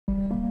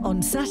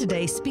On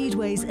Saturday,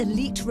 Speedway's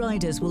elite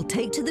riders will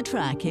take to the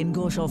track in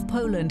Gorzów,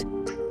 Poland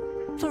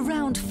for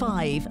round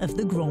 5 of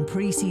the Grand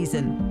Prix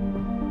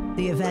season.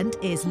 The event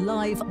is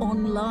live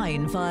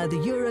online via the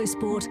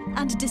Eurosport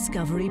and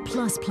Discovery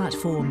Plus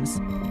platforms.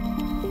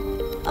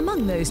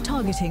 Among those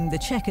targeting the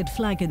checkered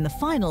flag in the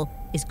final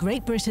is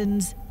Great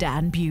Britain's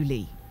Dan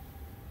Bewley.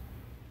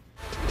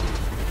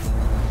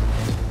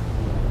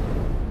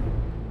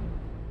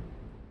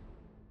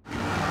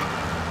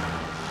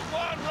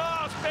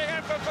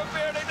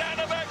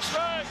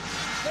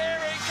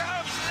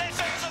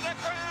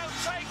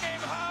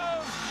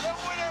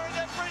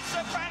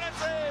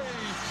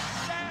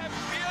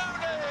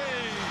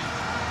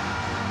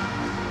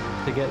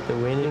 To get the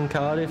win in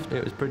Cardiff,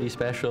 it was pretty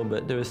special,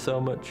 but there was so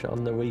much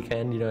on the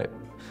weekend, you know,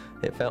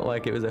 it felt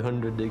like it was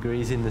 100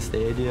 degrees in the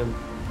stadium.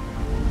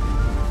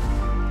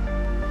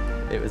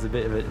 It was a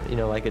bit of a, you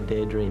know, like a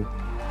daydream.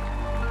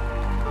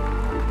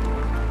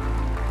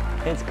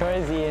 It's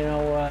crazy, you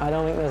know, I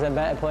don't think there's a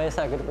better place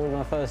I could win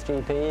my first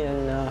GP,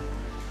 and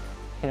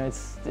you know,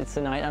 it's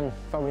a night I'm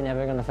probably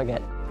never going to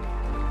forget.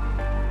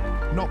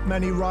 Not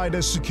many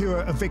riders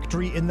secure a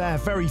victory in their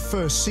very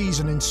first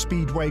season in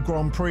Speedway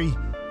Grand Prix.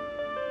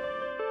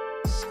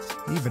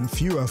 Even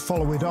fewer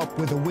follow it up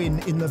with a win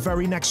in the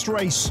very next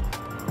race.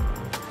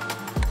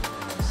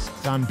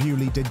 Dan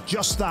Bewley did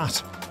just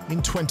that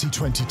in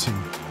 2022.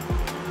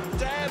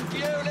 Dan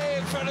Bewley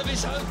in front of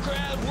his home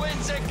crowd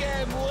wins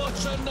again.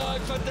 What a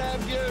night for Dan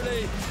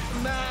Bewley.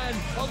 Man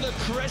on the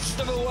crest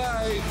of a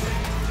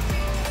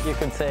wave. You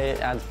could say it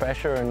adds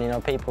pressure, and you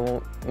know,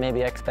 people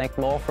maybe expect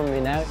more from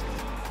me now.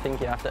 I think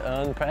you have to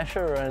earn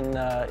pressure, and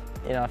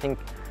you know, I think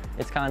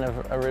it's kind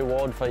of a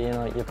reward for, you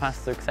know, your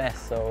past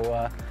success.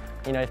 So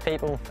you know, if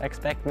people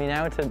expect me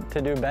now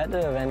to do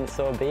better, then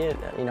so be it.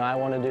 You know, I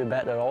want to do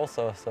better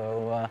also,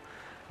 so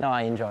no,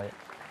 I enjoy it.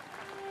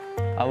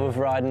 I love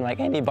riding like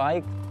any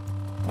bike.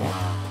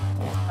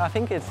 I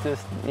think it's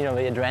just, you know,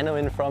 the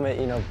adrenaline from it,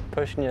 you know,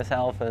 pushing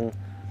yourself, and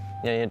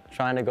you know, you're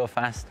trying to go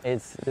fast.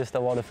 It's just a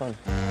lot of fun.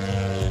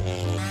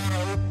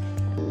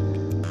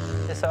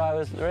 So I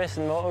was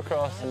racing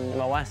motocross in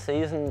my last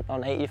season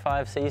on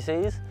 85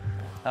 cc's.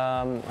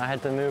 I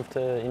had to move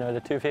to, you know,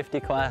 the 250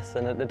 class,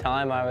 and at the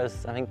time I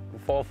was, I think,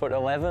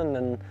 4'11",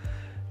 and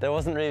there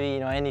wasn't really, you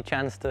know, any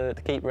chance to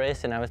keep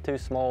racing. I was too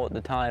small at the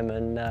time,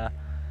 and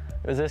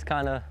it was just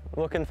kind of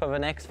looking for the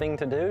next thing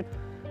to do.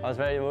 I was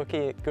very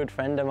lucky. A good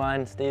friend of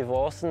mine, Steve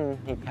Lawson,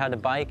 he had a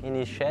bike in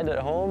his shed at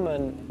home,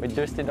 and we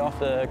dusted off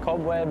the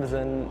cobwebs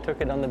and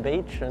took it on the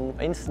beach, and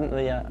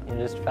instantly I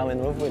just fell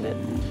in love with it.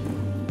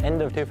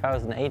 End of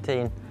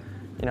 2018,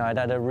 you know, I'd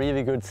had a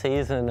really good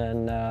season,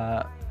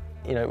 and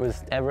you know,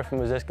 everything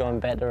was just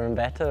going better and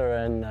better,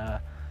 and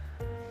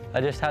I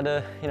just had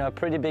a, you know, a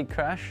pretty big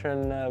crash,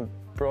 and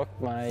broke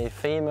my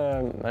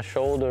femur, my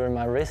shoulder, and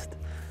my wrist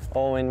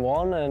all in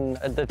one. And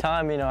at the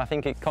time, you know, I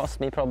think it cost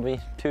me probably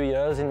 2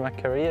 years in my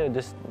career,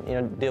 just, you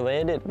know,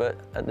 delayed it. But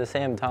at the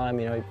same time,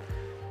 you know,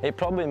 it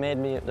probably made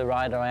me the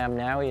rider I am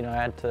now. You know, I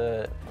had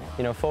to,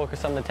 you know,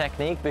 focus on the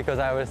technique because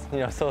I was, you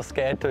know, so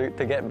scared to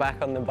get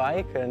back on the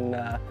bike, and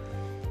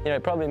you know,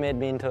 it probably made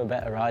me into a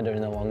better rider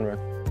in the long run.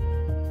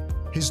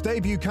 His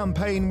debut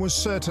campaign was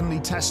certainly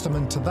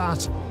testament to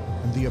that,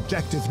 and the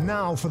objective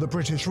now for the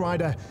British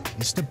rider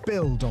is to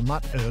build on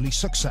that early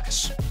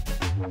success.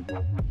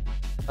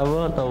 I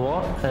learned a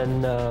lot,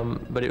 and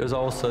but it was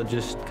also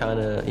just kind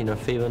of, you know,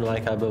 feeling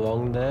like I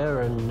belonged there.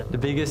 And the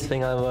biggest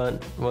thing I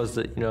learned was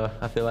that, you know,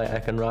 I feel like I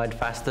can ride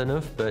fast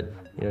enough, but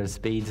you know,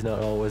 speed's not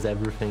always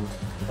everything.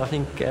 I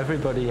think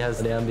everybody has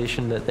the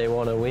ambition that they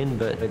want to win,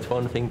 but it's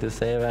one thing to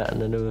say that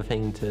and another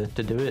thing to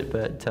do it.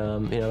 But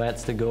you know,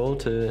 that's the goal,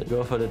 to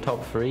go for the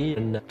top 3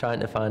 and trying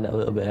to find a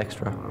little bit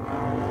extra.